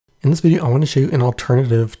In this video, I want to show you an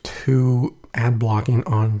alternative to ad blocking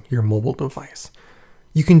on your mobile device.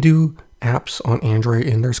 You can do apps on Android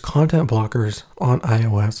and there's content blockers on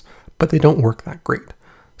iOS, but they don't work that great.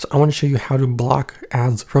 So I want to show you how to block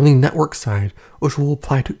ads from the network side, which will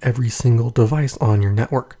apply to every single device on your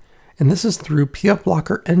network. And this is through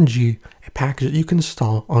pfBlocker-NG, a package that you can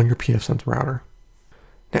install on your pfSense router.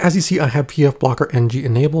 Now, as you see, I have pfBlocker-NG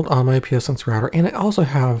enabled on my pfSense router, and I also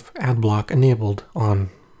have Adblock enabled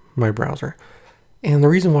on my browser. And the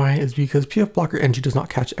reason why is because pfBlocker-NG does not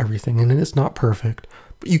catch everything, and it is not perfect,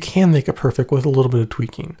 but you can make it perfect with a little bit of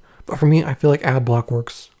tweaking. But for me, I feel like Adblock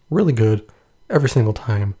works really good every single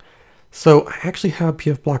time. So I actually have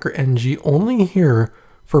pfBlocker-NG only here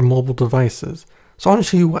for mobile devices. So I want to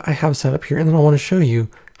show you what I have set up here, and then I want to show you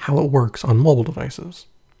how it works on mobile devices.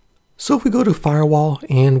 So if we go to Firewall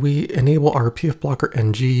and we enable our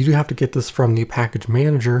pfBlocker-NG, you do have to get this from the package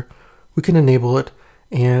manager. We can enable it,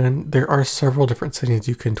 and there are several different settings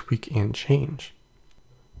you can tweak and change.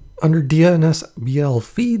 Under DNSBL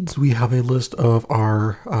feeds, we have a list of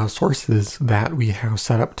our sources that we have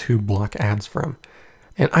set up to block ads from.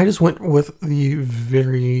 And I just went with the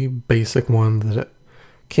very basic one that it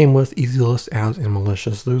came with: easy list, ads, and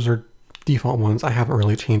malicious. Those are default ones. I haven't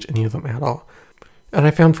really changed any of them at all. And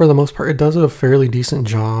I found for the most part, it does a fairly decent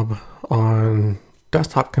job on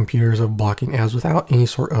desktop computers of blocking ads without any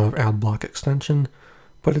sort of ad block extension,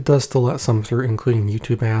 but it does still let some through, including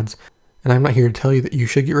YouTube ads. And I'm not here to tell you that you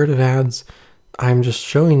should get rid of ads. I'm just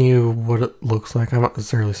showing you what it looks like. I'm not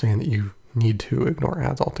necessarily saying that you need to ignore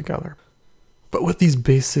ads altogether. But with these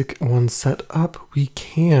basic ones set up, we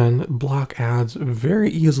can block ads very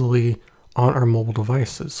easily on our mobile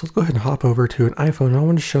devices. So let's go ahead and hop over to an iPhone, and I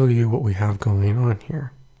want to show you what we have going on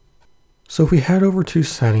here. So if we head over to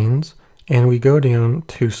settings and we go down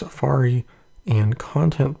to Safari and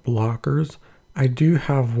content blockers, I do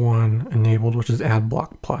have one enabled, which is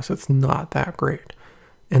Adblock Plus. It's not that great.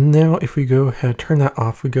 And now if we go ahead, turn that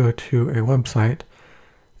off, we go to a website,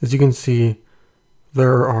 as you can see,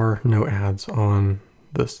 there are no ads on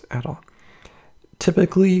this at all.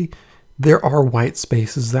 Typically, there are white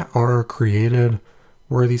spaces that are created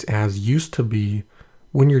where these ads used to be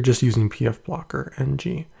when you're just using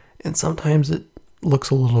pfBlocker-NG. And sometimes it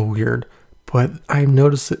looks a little weird, but I've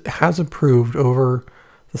noticed it has improved over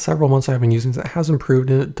the several months I've been using. It has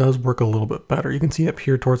improved, and it does work a little bit better. You can see up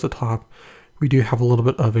here towards the top, we do have a little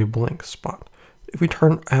bit of a blank spot. If we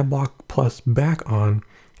turn Adblock Plus back on,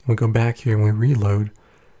 and we go back here and we reload,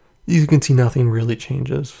 you can see nothing really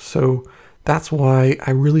changes. So that's why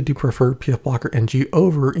I really do prefer pfBlocker-NG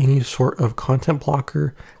over any sort of content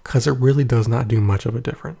blocker, because it really does not do much of a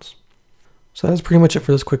difference. So that's pretty much it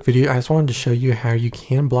for this quick video. I just wanted to show you how you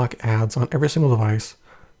can block ads on every single device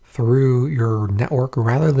through your network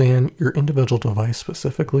rather than your individual device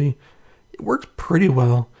specifically. It works pretty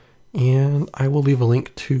well, and I will leave a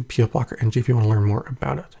link to pfBlocker-NG if you want to learn more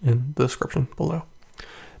about it in the description below.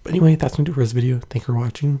 But anyway, that's going to do it for this video. Thank you for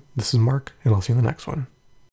watching. This is Mark, and I'll see you in the next one.